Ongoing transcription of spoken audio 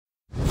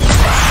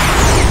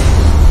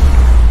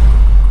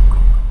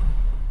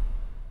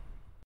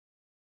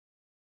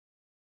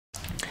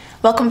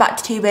Welcome back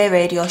to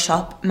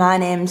 2WayRadioShop. My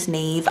name's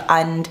Neve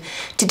and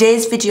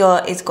today's video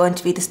is going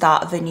to be the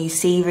start of a new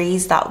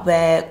series that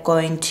we're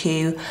going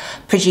to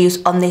produce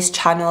on this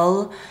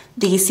channel.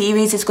 The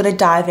series is going to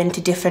dive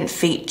into different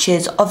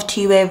features of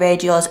two-way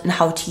radios and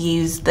how to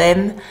use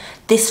them.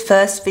 This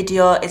first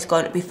video is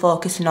going to be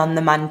focusing on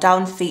the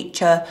mandown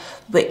feature,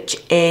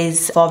 which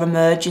is for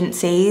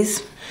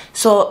emergencies.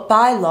 So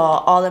by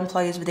law, all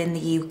employers within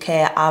the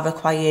UK are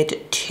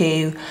required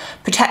to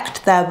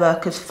protect their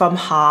workers from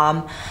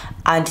harm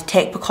and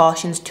take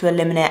precautions to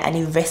eliminate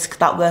any risk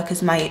that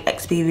workers might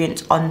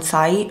experience on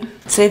site.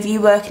 So if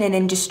you work in an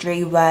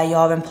industry where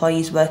your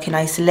employees work in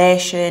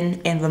isolation,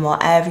 in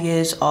remote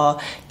areas or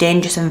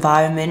dangerous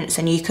environments,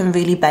 then you can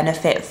really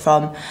benefit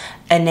from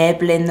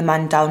enabling the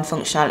mandown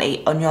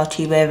functionality on your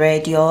two-way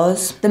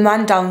radios. The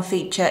mandown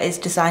feature is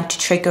designed to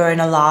trigger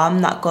an alarm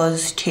that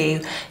goes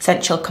to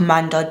central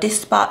command or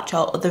dispatch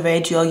or other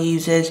radio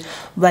users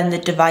when the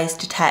device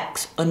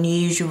detects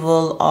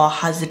unusual or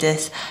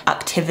hazardous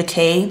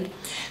activity.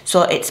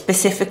 So it's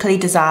specifically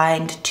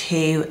designed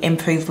to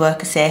improve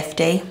worker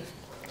safety.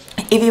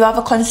 If you have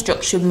a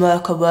construction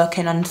worker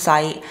working on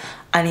site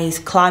and he's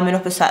climbing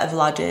up a set of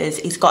ladders,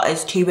 he's got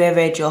his two-way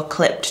radio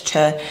clipped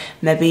to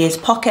maybe his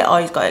pocket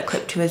or he's got it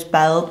clipped to his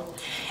belt.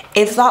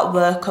 If that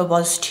worker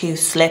was to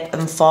slip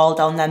and fall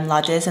down them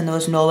ladders and there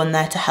was no one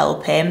there to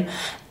help him,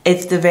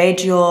 if the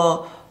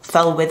radio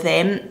fell with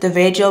him, the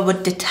radio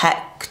would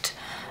detect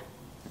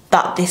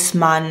that this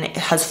man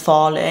has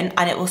fallen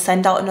and it will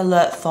send out an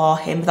alert for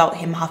him without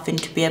him having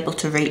to be able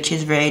to reach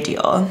his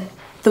radio.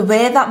 The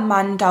way that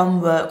mandown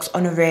works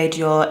on a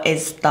radio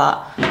is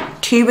that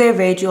two-way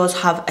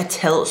radios have a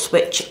tilt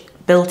switch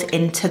built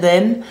into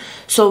them.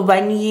 So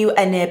when you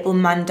enable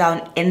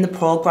mandown in the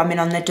programming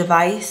on the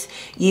device,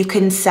 you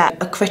can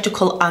set a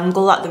critical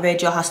angle that the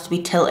radio has to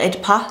be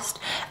tilted past,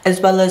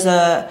 as well as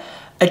a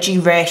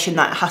duration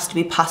that has to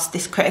be past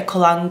this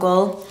critical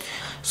angle.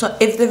 So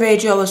if the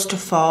radio was to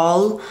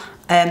fall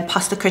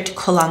past the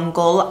critical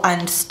angle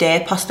and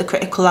stay past the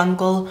critical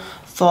angle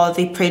for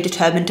the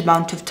predetermined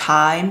amount of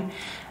time,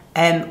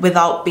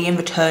 without being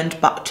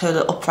returned back to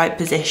the upright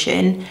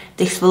position,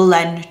 this will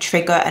then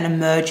trigger an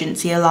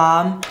emergency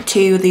alarm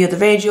to the other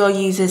radio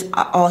users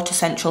or to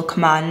central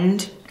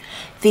command.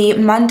 The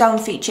mandown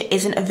feature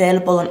isn't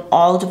available on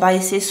all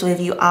devices, so if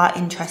you are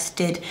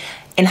interested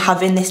in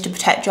having this to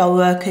protect your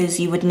workers,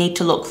 you would need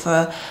to look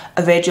for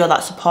a radio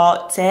that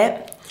supports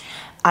it.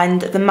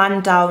 And the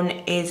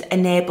mandown is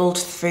enabled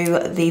through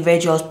the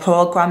radio's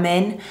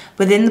programming.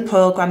 Within the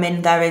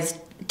programming, there is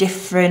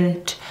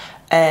different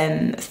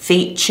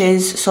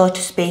features, so to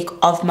speak,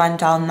 of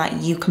mandown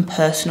that you can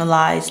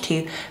personalise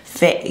to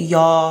fit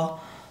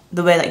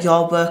the way that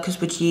your workers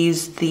would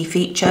use the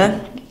feature.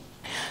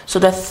 So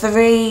the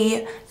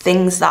three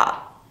things that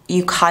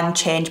you can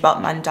change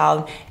about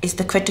mandown is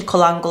the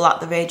critical angle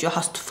that the radio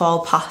has to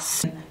fall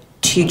past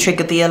to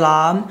trigger the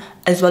alarm,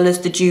 as well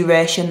as the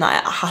duration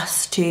that it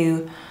has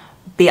to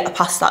be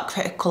past that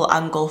critical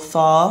angle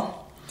for,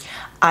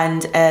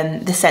 and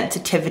the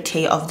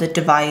sensitivity of the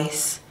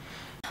device.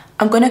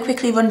 I'm going to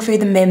quickly run through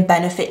the main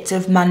benefits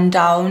of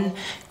mandown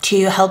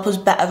to help us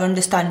better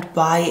understand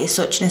why it is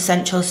such an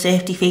essential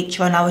safety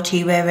feature on our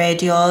two-way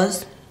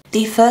radios.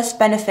 The first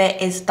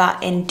benefit is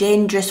that in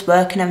dangerous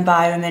working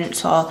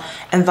environments or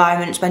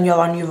environments when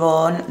you're on your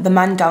own, the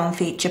mandown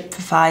feature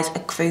provides a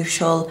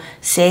crucial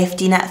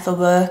safety net for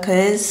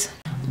workers.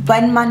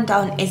 When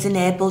mandown is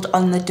enabled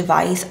on the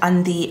device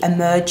and the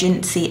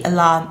emergency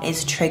alarm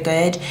is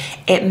triggered,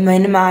 it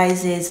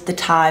minimises the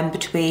time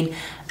between,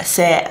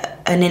 say,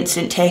 an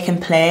incident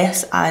taking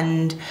place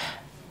and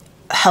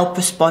help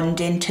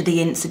responding to the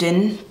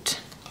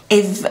incident.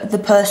 If the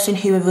person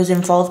who was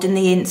involved in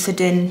the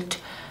incident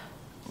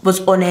was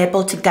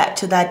unable to get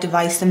to their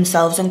device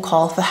themselves and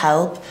call for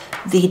help,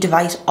 the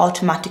device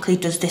automatically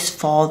does this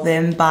for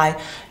them by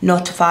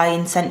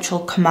notifying central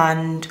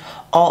command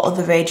or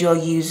other radio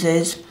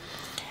users.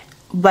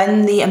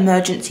 When the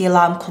emergency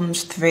alarm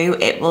comes through,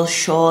 it will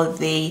show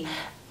the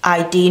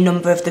ID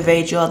number of the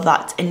radio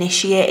that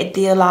initiated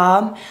the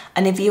alarm,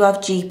 and if you have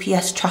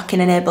GPS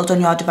tracking enabled on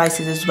your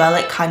devices as well,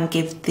 it can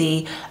give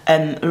the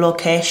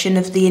location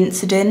of the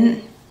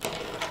incident.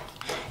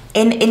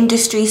 In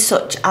industries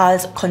such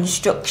as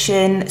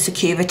construction,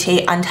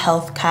 security and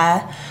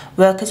healthcare,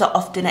 workers are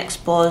often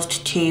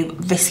exposed to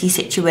risky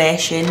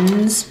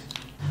situations.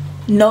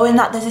 Knowing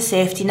that there's a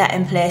safety net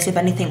in place if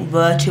anything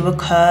were to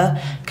occur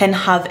can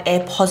have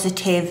a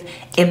positive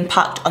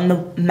impact on the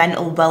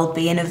mental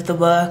well-being of the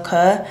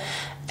worker.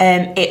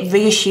 It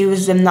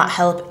reassures them that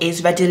help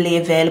is readily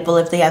available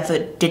if they ever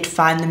did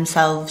find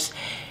themselves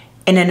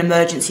in an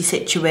emergency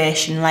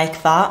situation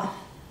like that.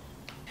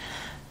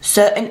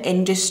 Certain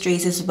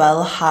industries as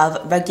well have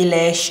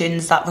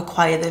regulations that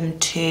require them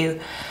to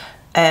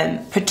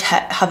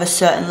have a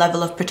certain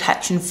level of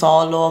protection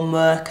for lone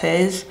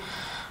workers.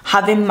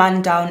 Having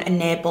mandown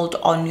enabled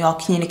on your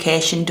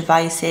communication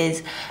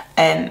devices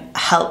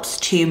helps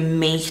to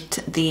meet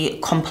the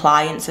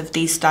compliance of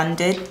these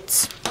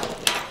standards.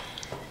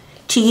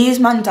 To use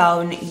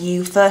mandown,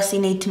 you firstly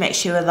need to make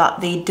sure that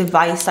the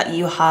device that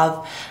you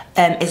have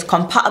is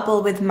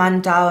compatible with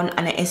mandown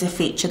and it is a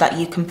feature that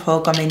you can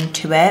program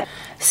into it.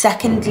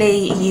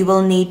 Secondly, you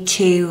will need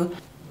to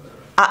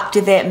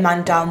activate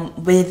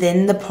mandown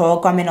within the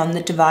programming on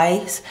the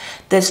device.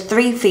 There's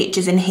 3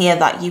 features in here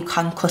that you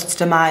can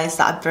customize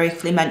that I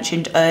briefly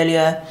mentioned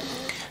earlier.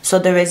 So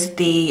there is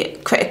the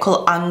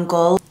critical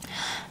angle,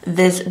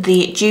 there's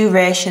the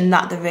duration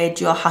that the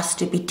radio has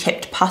to be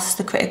tipped past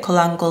the critical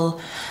angle,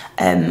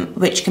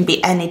 which can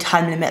be any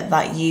time limit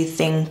that you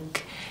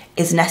think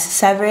is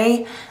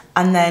necessary.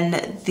 And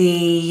then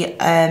the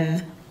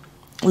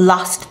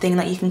last thing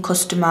that you can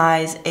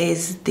customize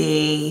is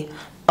the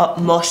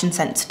motion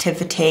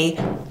sensitivity.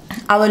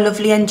 Our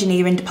lovely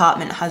engineering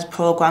department has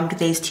programmed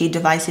these 2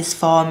 devices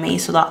for me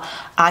so that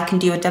I can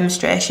do a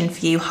demonstration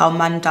for you how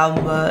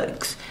mandown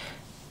works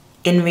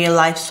in real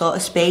life, so to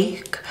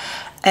speak.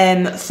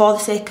 For the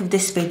sake of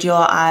this video,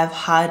 I've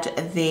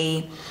had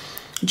the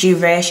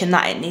duration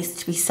that it needs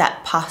to be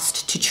set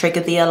past to trigger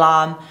the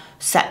alarm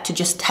set to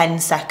just 10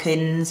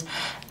 seconds,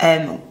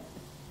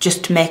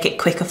 just to make it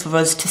quicker for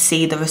us to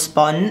see the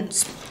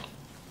response.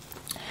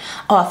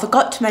 Oh, I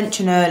forgot to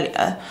mention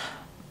earlier,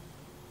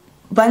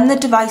 when the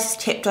device is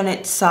tipped on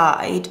its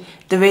side,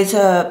 there is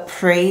a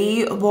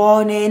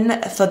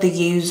pre-warning for the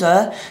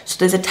user. So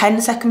there's a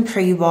 10-second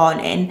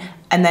pre-warning,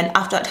 and then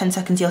after that 10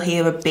 seconds you'll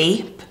hear a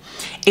beep.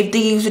 If the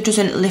user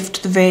doesn't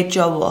lift the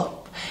radio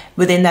up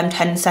within them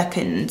 10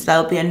 seconds,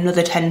 there'll be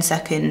another 10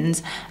 seconds.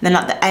 And then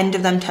at the end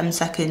of them 10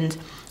 seconds,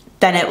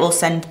 then it will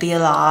send the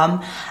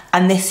alarm.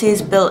 And this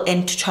is built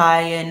in to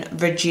try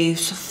and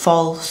reduce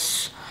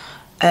false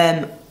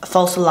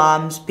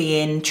alarms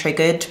being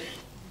triggered.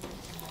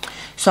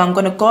 So I'm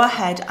going to go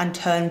ahead and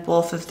turn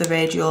both of the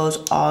radios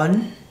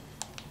on.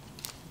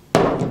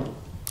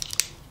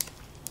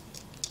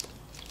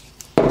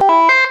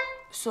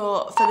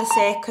 So for the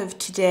sake of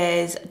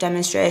today's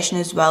demonstration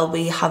as well,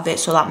 we have it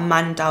so that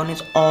mandown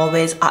is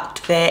always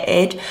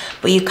activated,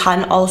 but you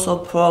can also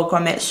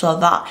program it so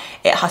that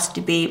it has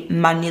to be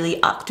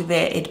manually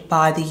activated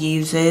by the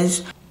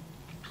users.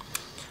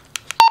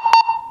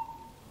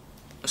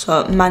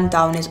 So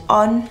mandown is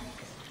on.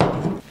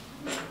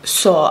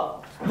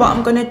 So what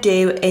I'm going to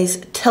do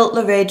is tilt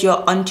the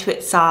radio onto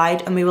its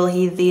side and we will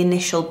hear the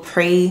initial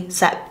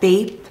preset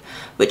beep,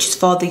 which is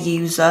for the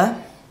user.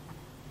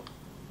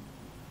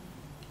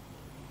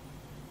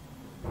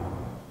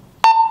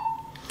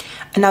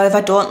 And now if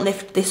I don't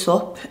lift this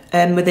up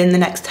within the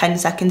next 10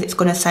 seconds, it's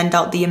going to send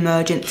out the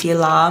emergency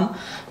alarm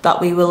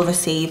that we will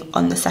receive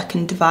on the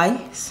second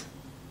device.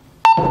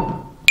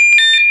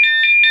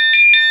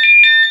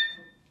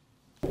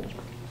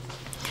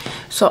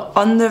 So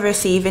on the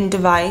receiving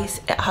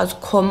device, it has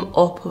come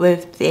up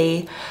with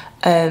the,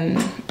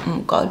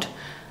 the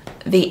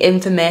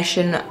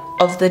information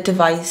of the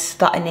device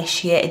that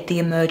initiated the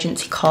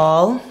emergency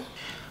call.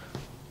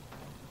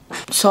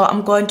 So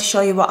I'm going to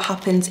show you what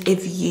happens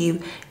if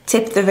you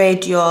tip the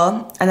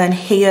radio and then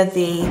hear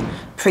the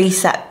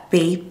preset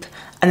beep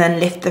and then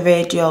lift the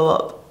radio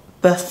up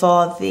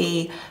before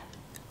the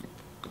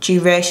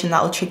duration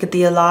that will trigger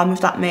the alarm,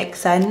 if that makes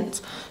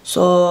sense.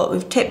 So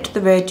we've tipped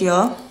the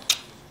radio.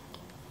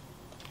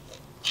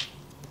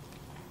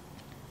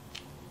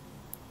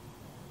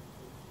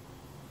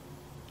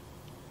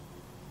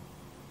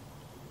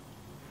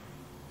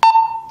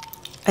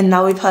 And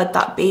now we've heard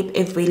that beep.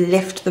 If we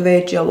lift the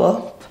radio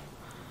up,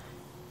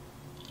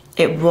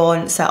 it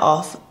won't set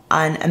off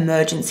an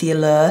emergency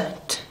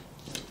alert.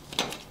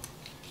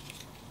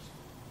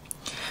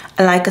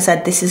 And like I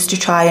said, this is to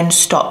try and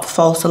stop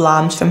false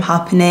alarms from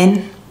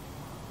happening.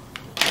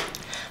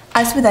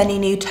 As with any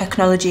new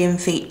technology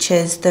and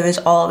features, there is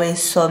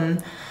always some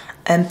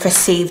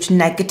perceived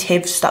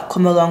negatives that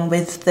come along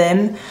with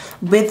them.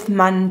 With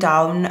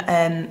mandown,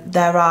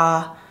 there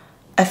are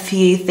a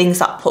few things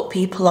that put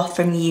people off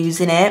from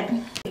using it.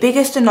 The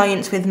biggest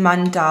annoyance with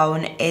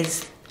mandown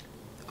is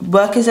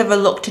workers are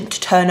reluctant to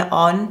turn it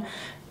on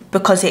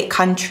because it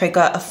can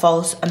trigger a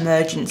false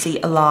emergency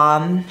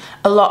alarm.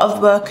 A lot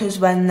of workers,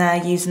 when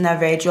they're using their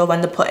radio, when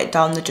they put it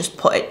down, they just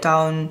put it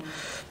down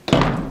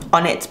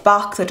on its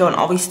back. They don't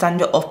always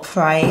stand it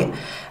upright,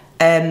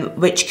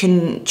 which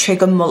can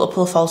trigger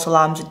multiple false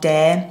alarms a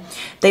day.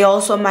 They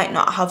also might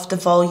not have the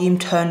volume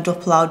turned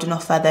up loud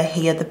enough where they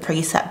hear the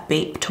preset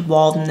beep to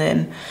warn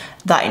them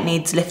that it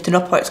needs lifting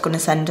up or it's going to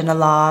send an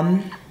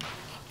alarm.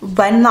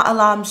 When that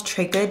alarm's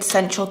triggered,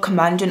 Central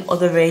Command and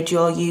other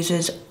radio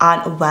users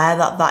aren't aware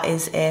that that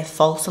is a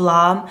false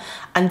alarm,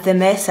 and they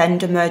may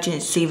send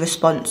emergency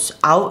response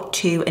out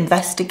to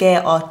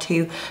investigate or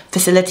to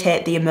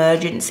facilitate the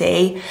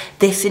emergency.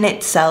 This in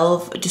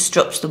itself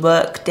disrupts the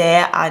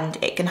workday and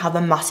it can have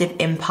a massive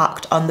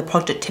impact on the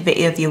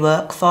productivity of your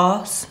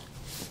workforce.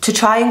 To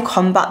try and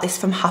combat this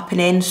from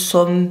happening,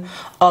 some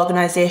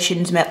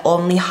organisations may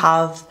only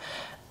have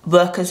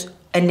workers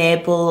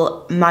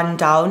enable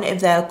mandown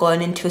if they're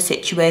going into a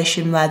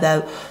situation where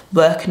they're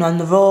working on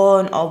their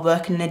own or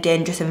working in a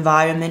dangerous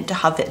environment, to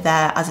have it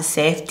there as a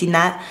safety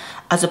net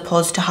as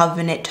opposed to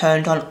having it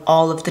turned on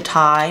all of the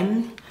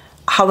time.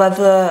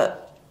 However,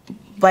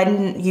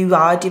 when you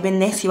are doing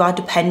this, you are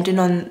dependent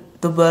on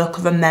the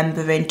worker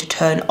remembering to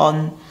turn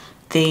on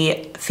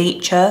the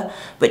feature,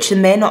 which they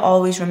may not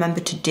always remember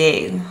to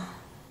do.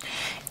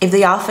 If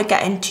they are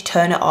forgetting to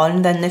turn it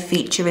on, then the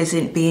feature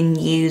isn't being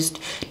used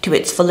to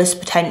its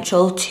fullest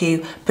potential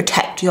to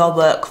protect your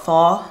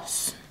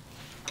workforce.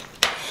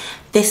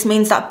 This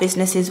means that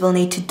businesses will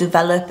need to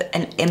develop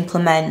and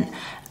implement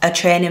a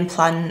training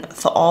plan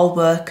for all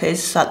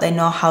workers so that they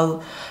know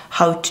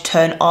how to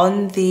turn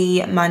on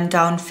the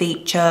mandown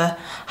feature,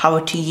 how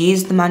to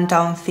use the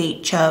mandown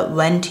feature,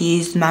 when to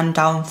use the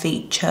mandown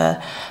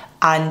feature,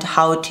 and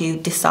how to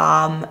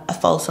disarm a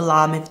false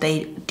alarm if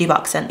they do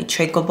accidentally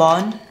trigger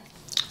one.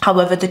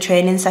 However, the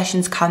training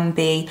sessions can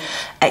be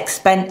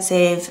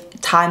expensive,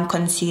 time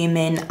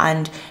consuming,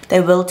 and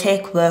they will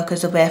take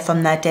workers away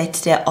from their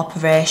day-to-day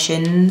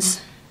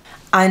operations.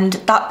 And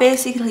that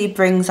basically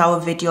brings our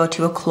video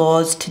to a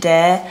close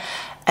today.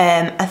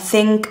 I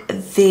think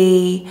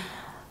the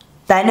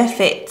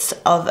benefits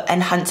of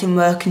enhancing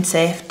working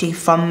safety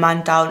from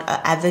mandown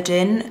are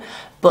evident,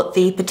 but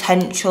the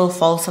potential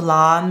false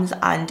alarms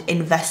and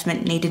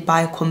investment needed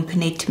by a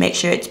company to make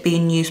sure it's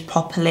being used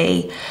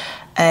properly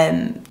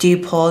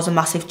do pose a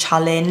massive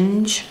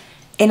challenge.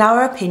 In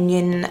our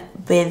opinion,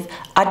 with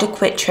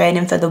adequate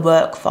training for the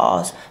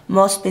workforce,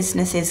 most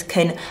businesses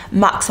can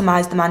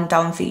maximise the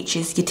mandown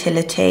feature's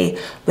utility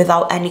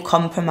without any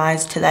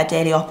compromise to their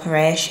daily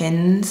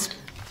operations.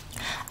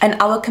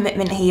 And our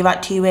commitment here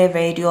at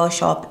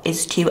 2WayRadioShop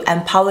is to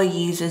empower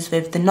users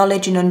with the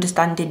knowledge and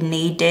understanding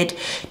needed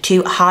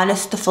to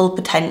harness the full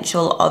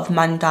potential of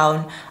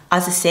mandown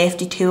as a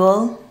safety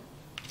tool.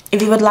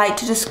 If you would like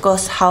to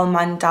discuss how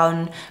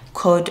mandown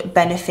could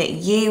benefit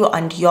you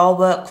and your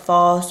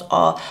workforce,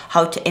 or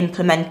how to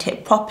implement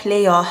it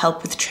properly, or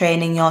help with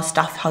training your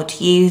staff how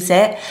to use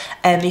it,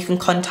 you can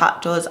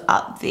contact us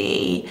at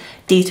the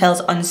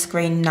details on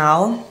screen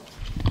now.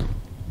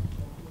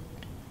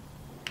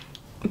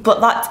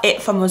 But that's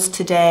it from us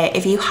today.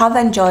 If you have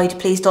enjoyed,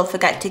 please don't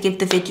forget to give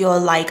the video a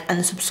like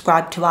and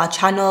subscribe to our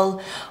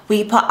channel.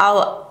 We put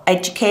out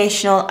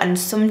educational and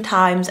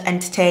sometimes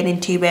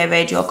entertaining two-way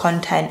radio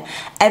content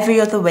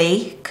every other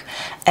week.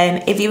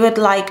 If you would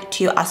like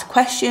to ask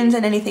questions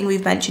on anything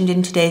we've mentioned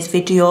in today's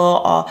video,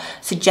 or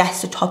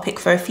suggest a topic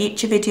for a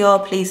future video,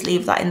 please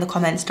leave that in the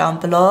comments down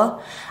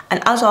below.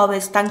 And as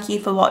always, thank you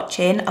for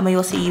watching, and we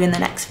will see you in the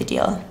next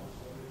video.